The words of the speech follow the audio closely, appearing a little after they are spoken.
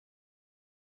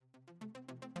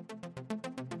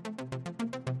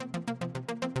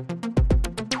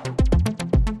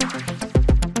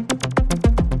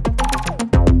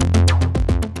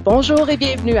Bonjour et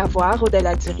bienvenue à Voir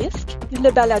au-delà du risque, le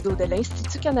balado de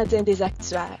l'Institut canadien des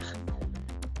actuaires.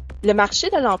 Le marché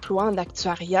de l'emploi en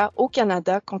actuariat au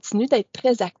Canada continue d'être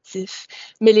très actif,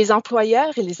 mais les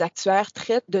employeurs et les actuaires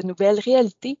traitent de nouvelles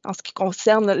réalités en ce qui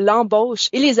concerne l'embauche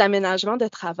et les aménagements de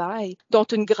travail, dont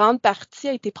une grande partie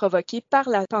a été provoquée par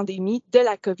la pandémie de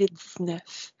la COVID-19.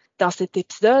 Dans cet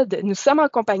épisode, nous sommes en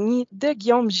compagnie de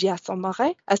Guillaume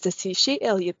Giasson-Morin, associé chez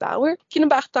Elliott Bauer, qui nous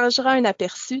partagera un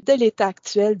aperçu de l'état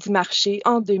actuel du marché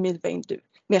en 2022.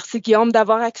 Merci Guillaume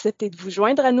d'avoir accepté de vous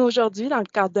joindre à nous aujourd'hui dans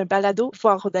le cadre d'un balado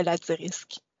Voir au-delà du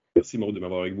risque. Merci Maud de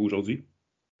m'avoir avec vous aujourd'hui.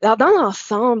 Alors, dans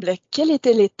l'ensemble, quel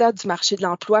était l'état du marché de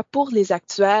l'emploi pour les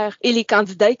actuaires et les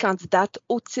candidats et candidates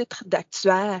au titre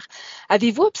d'actuaire?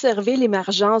 Avez-vous observé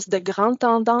l'émergence de grandes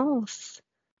tendances?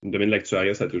 Le domaine de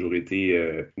l'actuariat, ça a toujours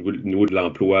été, au niveau de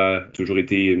l'emploi, toujours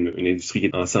été une industrie qui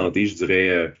est en santé, je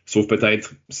dirais, sauf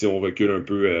peut-être si on recule un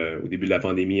peu au début de la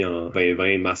pandémie en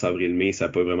 2020, mars, avril, mai, ça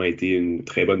n'a pas vraiment été une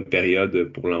très bonne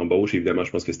période pour l'embauche. Évidemment, je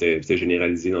pense que c'était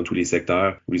généralisé dans tous les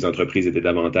secteurs où les entreprises étaient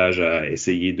davantage à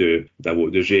essayer de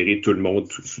gérer tout le monde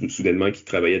soudainement qui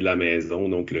travaillait de la maison.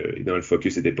 Donc, le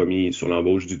focus n'était pas mis sur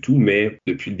l'embauche du tout, mais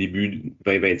depuis le début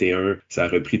 2021, ça a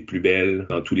repris de plus belle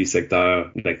dans tous les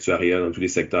secteurs de l'actuariat, dans tous les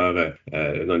secteurs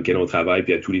dans lequel on travaille,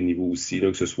 puis à tous les niveaux aussi,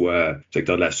 donc que ce soit le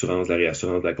secteur de l'assurance, de la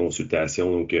réassurance, de la consultation.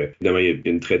 Donc, évidemment, il y a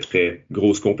une très, très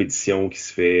grosse compétition qui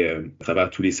se fait à travers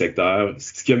tous les secteurs.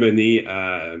 Ce qui a mené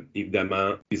à,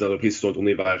 évidemment, les entreprises se sont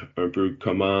tournées vers un peu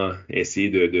comment essayer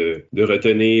de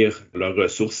retenir leurs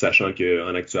ressources, sachant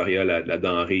qu'en actuariat, la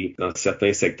denrée dans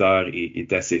certains secteurs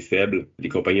est assez faible. Les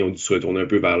compagnies ont dû se retourner un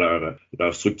peu vers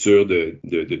leur structure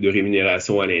de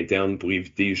rémunération à l'interne pour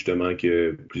éviter justement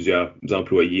que plusieurs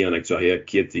employés en actuariat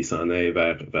quittent et s'en aillent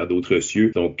vers d'autres cieux.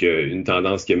 Donc, une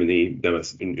tendance qui a mené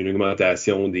une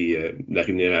augmentation de la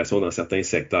rémunération dans certains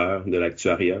secteurs de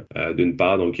l'actuariat, d'une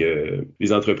part. Donc,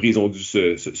 les entreprises ont dû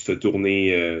se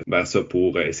tourner vers ça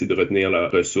pour essayer de retenir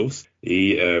leurs ressources.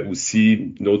 Et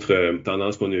aussi, une autre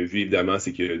tendance qu'on a vue, évidemment,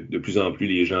 c'est que de plus en plus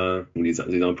les gens,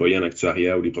 les employés en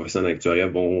actuariat ou les professionnels en actuariat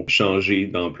vont changer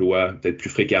d'emploi peut-être plus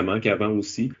fréquemment qu'avant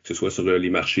aussi, que ce soit sur les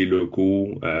marchés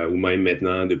locaux ou même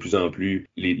maintenant, de plus en plus,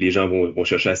 les gens vont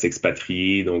chercher à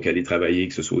s'expatrier, donc aller travailler,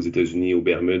 que ce soit aux États-Unis, aux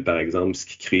Bermudes, par exemple, ce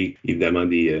qui crée évidemment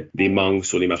des manques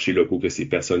sur les marchés locaux que ces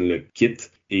personnes-là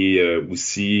quittent. Et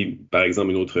aussi, par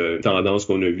exemple, une autre tendance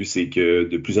qu'on a vue, c'est que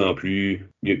de plus en plus,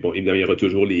 bon, évidemment, il y aura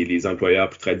toujours les employeurs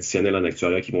plus traditionnels en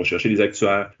actuariat qui vont chercher des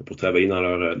actuaires pour travailler dans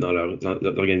leur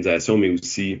organisation, mais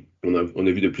aussi, on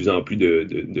a vu de plus en plus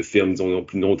de firmes, disons,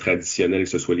 non traditionnelles, que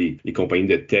ce soit les compagnies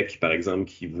de tech, par exemple,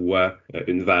 qui voient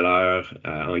une valeur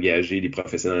à engager les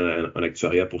professionnels en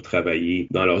actuariat pour travailler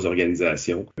dans leurs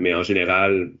organisations. Mais en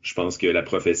général, je pense que la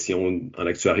profession en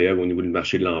actuariat, au niveau du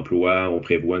marché de l'emploi, on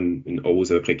prévoit une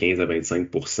hausse à peu près 15 à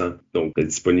 25%, donc la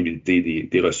disponibilité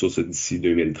des ressources d'ici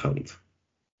 2030.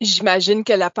 J'imagine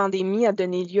que la pandémie a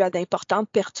donné lieu à d'importantes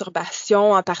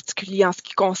perturbations, en particulier en ce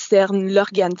qui concerne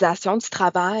l'organisation du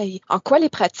travail. En quoi les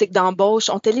pratiques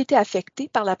d'embauche ont-elles été affectées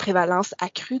par la prévalence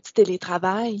accrue du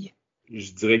télétravail?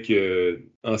 Je dirais que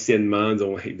anciennement,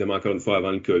 disons, évidemment encore une fois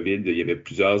avant le COVID, il y avait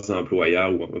plusieurs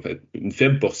employeurs, ou en fait une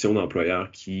faible portion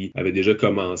d'employeurs qui avaient déjà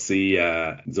commencé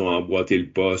à, disons, emboîter le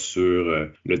pas sur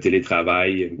le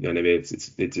télétravail. Il y en avait,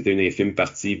 c'était une infime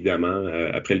partie évidemment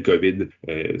après le COVID.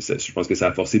 Je pense que ça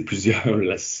a forcé plusieurs,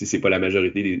 là, si c'est pas la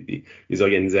majorité des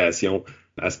organisations,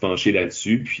 à se pencher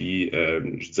là-dessus. Puis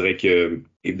je dirais que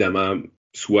évidemment,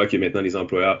 soit que maintenant les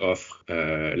employeurs offrent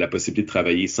la possibilité de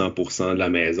travailler 100% de la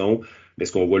maison. Mais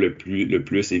ce qu'on voit le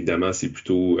plus, évidemment, c'est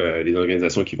plutôt les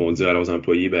organisations qui vont dire à leurs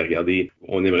employés, ben regardez,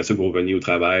 on aimerait ça que vous reveniez au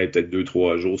travail peut-être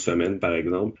 2-3 jours semaine, par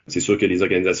exemple. C'est sûr que les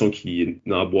organisations qui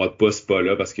n'emboîtent pas ce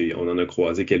pas-là, parce qu'on en a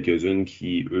croisé quelques-unes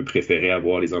qui, eux, préféraient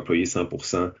avoir les employés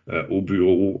 100% au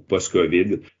bureau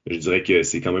post-COVID. Je dirais que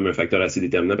c'est quand même un facteur assez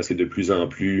déterminant parce que de plus en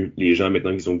plus, les gens,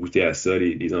 maintenant qu'ils ont goûté à ça,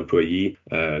 les employés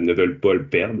ne veulent pas le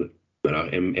perdre. Alors,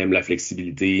 aime la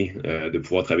flexibilité de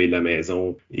pouvoir travailler de la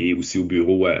maison et aussi au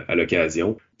bureau à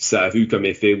l'occasion. Ça a eu comme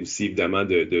effet aussi, évidemment,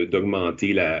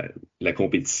 d'augmenter la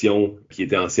compétition qui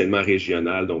était anciennement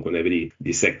régionale. Donc, on avait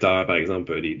des secteurs, par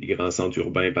exemple, les grands centres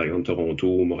urbains, par exemple,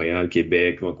 Toronto, Montréal,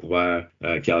 Québec, Vancouver,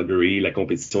 Calgary. La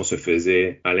compétition se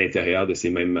faisait à l'intérieur de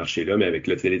ces mêmes marchés-là, mais avec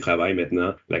le télétravail,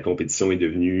 maintenant, la compétition est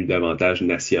devenue davantage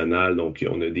nationale. Donc,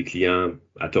 on a des clients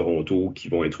à Toronto qui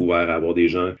vont être ouverts à avoir des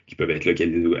gens qui peuvent être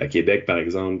localisés à Québec, par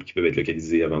exemple, qui peuvent être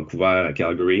localisés à Vancouver, à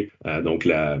Calgary. Donc,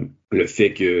 le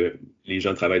fait que les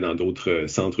gens travaillent dans d'autres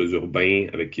centres urbains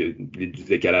avec du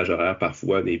décalage horaire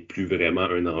parfois n'est plus vraiment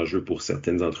un enjeu pour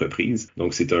certaines entreprises.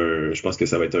 Donc je pense que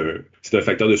ça va être c'est un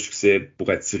facteur de succès pour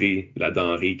attirer la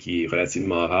denrée qui est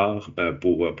relativement rare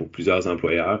pour plusieurs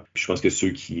employeurs. Puis je pense que ceux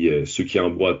qui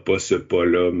emboîtent pas ce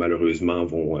pas-là, malheureusement,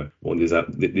 vont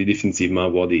définitivement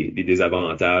avoir des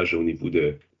désavantages au niveau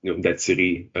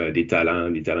d'attirer des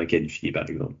talents qualifiés, par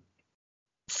exemple.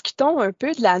 Discutons un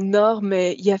peu de la norme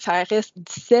IFRS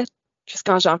 17,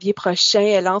 puisqu'en janvier prochain,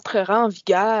 elle entrera en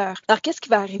vigueur. Alors, qu'est-ce qui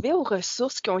va arriver aux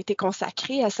ressources qui ont été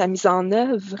consacrées à sa mise en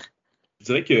œuvre? Je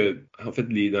dirais que, en fait,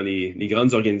 dans les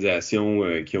grandes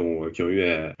organisations qui ont eu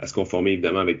à se conformer,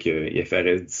 évidemment, avec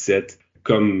IFRS 17,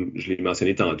 comme je l'ai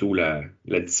mentionné tantôt, la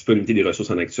disponibilité des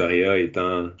ressources en actuariat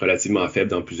étant relativement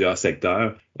faible dans plusieurs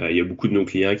secteurs, il y a beaucoup de nos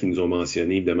clients qui nous ont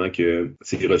mentionné, évidemment, que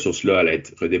ces ressources-là allaient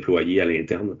être redéployées à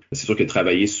l'interne. C'est sûr que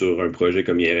travailler sur un projet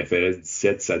comme IFRS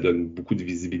 17, ça donne beaucoup de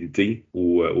visibilité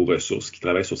aux ressources qui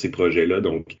travaillent sur ces projets-là.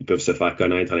 Donc, ils peuvent se faire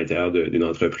connaître à l'intérieur d'une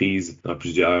entreprise dans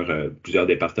plusieurs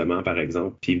départements, par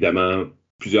exemple. Puis évidemment,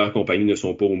 plusieurs compagnies ne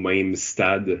sont pas au même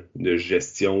stade de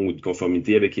gestion ou de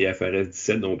conformité avec IFRS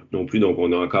 17 non plus. Donc,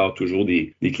 on a encore toujours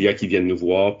des clients qui viennent nous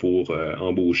voir pour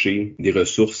embaucher des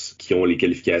ressources qui ont les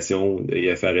qualifications de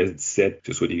IFRS 17,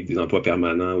 que ce soit des emplois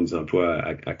permanents ou des emplois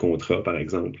à contrat, par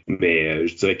exemple. Mais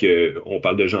je dirais qu'on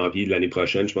parle de janvier de l'année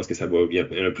prochaine. Je pense que ça va bien.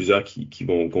 Il y en a plusieurs qui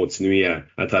vont continuer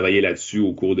à travailler là-dessus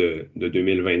au cours de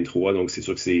 2023. Donc, c'est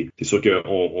sûr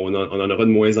qu'on en aura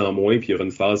de moins en moins, puis il y aura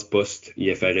une phase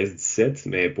post-IFRS 17.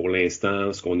 Mais pour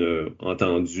l'instant, ce qu'on a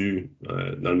entendu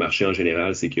dans le marché en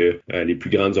général, c'est que les plus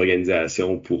grandes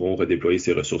organisations pourront redéployer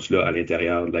ces ressources-là à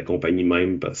l'intérieur de la compagnie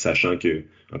même, sachant que,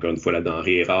 encore une fois, la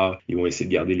denrée est rare. Ils vont essayer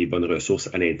de garder les bonnes ressources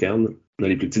à l'interne. Dans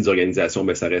les plus petites organisations,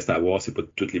 ça reste à voir. C'est pas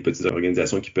toutes les petites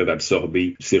organisations qui peuvent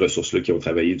absorber ces ressources-là qui ont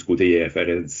travaillé du côté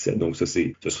IFRS 17. Donc ce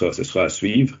sera à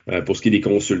suivre. Pour ce qui est des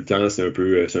consultants, c'est un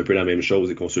peu la même chose.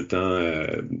 Les consultants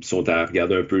sont à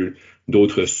regarder un peu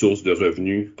d'autres sources de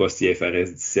revenus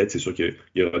post-IFRS 17. C'est sûr qu'il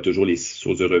y aura toujours les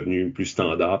sources de revenus plus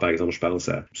standards. Par exemple, je pense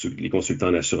à les consultants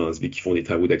en assurance vie qui font des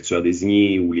travaux d'actuaires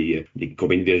désignés ou les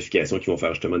compagnies de vérification qui vont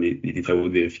faire justement des travaux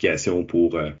de vérification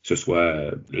pour que ce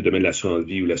soit le domaine de l'assurance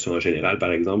vie ou l'assurance générale,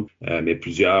 par exemple. Mais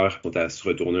plusieurs sont à se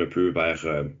retourner un peu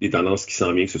vers des tendances qui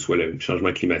s'en viennent, que ce soit le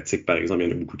changement climatique, par exemple. Il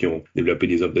y en a beaucoup qui ont développé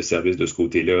des offres de services de ce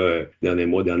côté-là derniers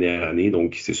mois, dernière année.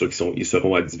 Donc, c'est sûr qu'ils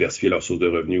seront à diversifier leurs sources de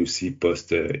revenus aussi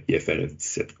post-IFRS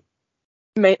 17.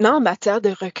 Maintenant, en matière de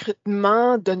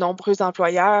recrutement, de nombreux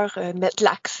employeurs mettent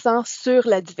l'accent sur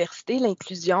la diversité,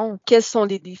 l'inclusion. Quels sont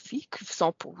les défis qui vous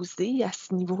sont posés à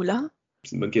ce niveau-là?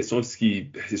 C'est une bonne question.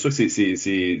 C'est sûr que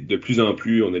c'est de plus en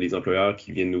plus, on a des employeurs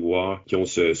qui viennent nous voir, qui ont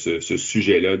ce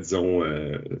sujet-là, disons,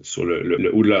 sur le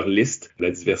haut de leur liste.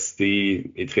 La diversité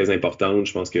est très importante.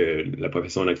 Je pense que la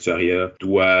profession en actuariat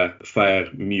doit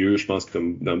faire mieux, je pense,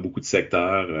 comme dans beaucoup de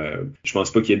secteurs. Je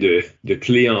pense pas qu'il y ait de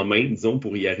clés en main, disons,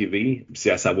 pour y arriver. C'est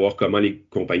à savoir comment les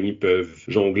compagnies peuvent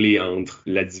jongler entre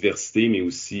la diversité, mais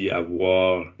aussi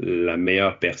avoir la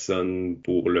meilleure personne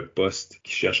pour le poste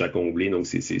qu'ils cherchent à combler. Donc,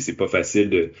 c'est pas facile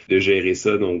de gérer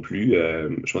ça non plus.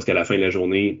 Je pense qu'à la fin de la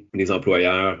journée, les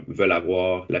employeurs veulent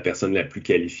avoir la personne la plus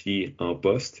qualifiée en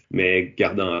poste, mais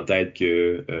gardant en tête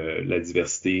que la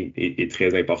diversité est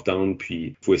très importante,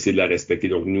 puis il faut essayer de la respecter.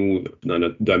 Donc nous, dans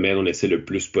notre domaine, on essaie le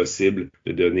plus possible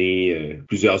de donner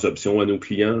plusieurs options à nos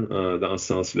clients dans ce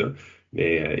sens-là.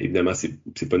 Mais évidemment,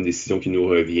 c'est pas une décision qui nous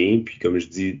revient. Puis comme je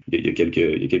dis, il y a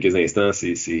quelques instants,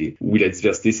 oui, la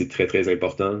diversité, c'est très, très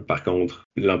important. Par contre,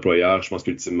 l'employeur, je pense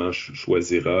qu'ultimement,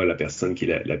 choisira la personne qui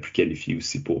est la plus qualifiée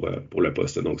aussi pour le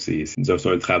poste. Donc, c'est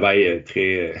un travail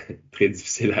très, très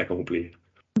difficile à accomplir.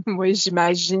 Oui,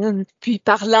 j'imagine. Puis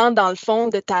parlant dans le fond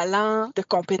de talents, de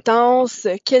compétences,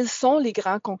 quels sont les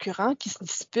grands concurrents qui se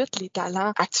disputent les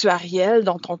talents actuariels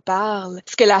dont on parle?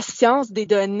 Est-ce que la science des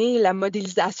données, la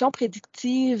modélisation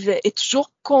prédictive est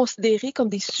toujours considérée comme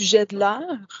des sujets de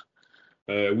l'heure?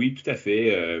 Oui, tout à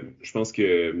fait. Je pense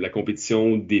que la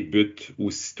compétition débute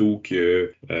aussitôt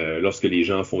que lorsque les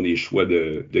gens font des choix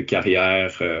de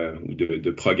carrière ou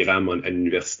de programme à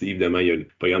l'université. Évidemment, il y a le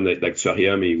programme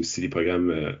d'actuariat, mais aussi les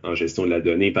programmes en gestion de la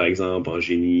donnée, par exemple, en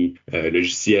génie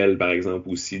logiciel, par exemple,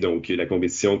 aussi. Donc, la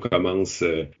compétition commence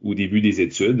au début des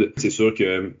études. C'est sûr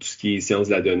que tout ce qui est sciences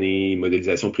de la donnée,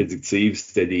 modélisation prédictive,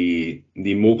 c'était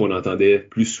des mots qu'on entendait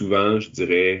plus souvent, je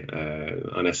dirais,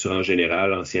 en assurance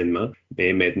générale anciennement.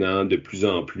 Mais maintenant, de plus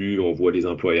en plus, on voit des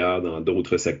employeurs dans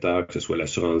d'autres secteurs, que ce soit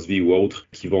l'assurance vie ou autres,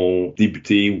 qui vont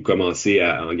débuter ou commencer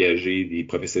à engager des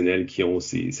professionnels qui ont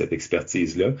cette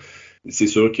expertise-là. C'est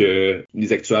sûr que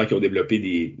les actuaires qui ont développé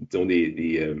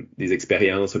des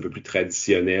expériences un peu plus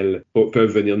traditionnelles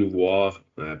peuvent venir nous voir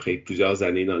après plusieurs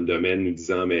années dans le domaine, nous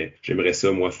disant, mais j'aimerais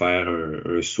ça, moi, faire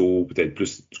un saut peut-être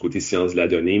plus du côté sciences de la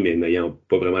donnée, mais n'ayant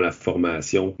pas vraiment la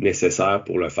formation nécessaire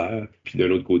pour le faire. Puis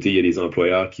d'un autre côté, il y a des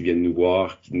employeurs qui viennent nous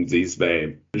voir, qui nous disent,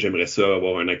 ben, j'aimerais ça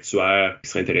avoir un actuaire qui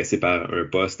serait intéressé par un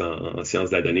poste en sciences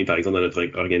de la donnée, par exemple, dans notre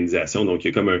organisation. Donc, il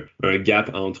y a comme un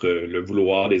gap entre le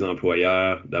vouloir des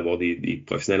employeurs d'avoir des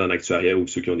professionnels en actuariat ou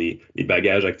ceux qui ont des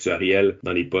bagages actuariels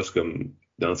dans des postes comme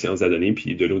dans sciences de la donnée,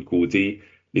 puis de l'autre côté,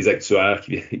 les actuaires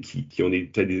qui ont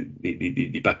peut-être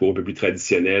des parcours un peu plus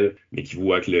traditionnels, mais qui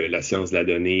voient que la science de la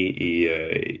donnée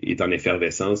est en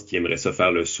effervescence, qui aimeraient ça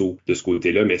faire le saut de ce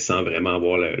côté-là, mais sans vraiment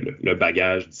avoir le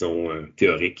bagage, disons,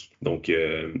 théorique. Donc,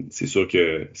 c'est sûr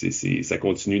que ça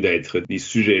continue d'être des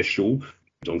sujets chauds.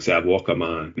 Donc, c'est à voir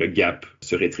comment le gap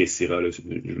se rétrécira, là,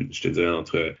 je te dirais,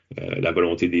 entre la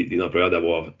volonté des employeurs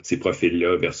d'avoir ces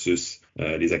profils-là versus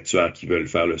les actuaires qui veulent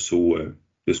faire le saut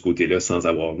de ce côté-là sans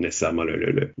avoir nécessairement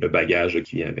le bagage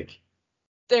qui vient avec.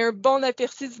 C'est un bon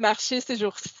aperçu du marché ces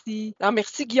jours-ci. Alors,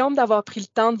 merci Guillaume d'avoir pris le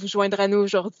temps de vous joindre à nous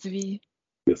aujourd'hui.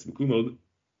 Merci beaucoup, Maude.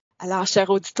 Alors, cher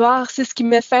auditoire, c'est ce qui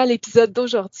met fin à l'épisode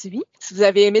d'aujourd'hui. Si vous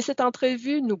avez aimé cette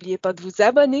entrevue, n'oubliez pas de vous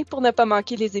abonner pour ne pas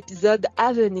manquer les épisodes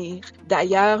à venir.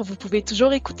 D'ailleurs, vous pouvez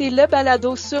toujours écouter le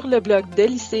balado sur le blog de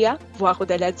l'ICA, voir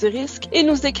au-delà du risque, et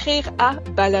nous écrire à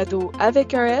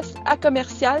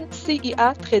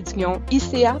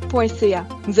balado@cia-ica.ca.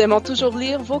 Nous aimons toujours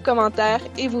lire vos commentaires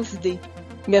et vos idées.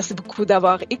 Merci beaucoup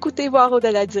d'avoir écouté Voir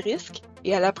au-delà du risque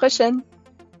et à la prochaine!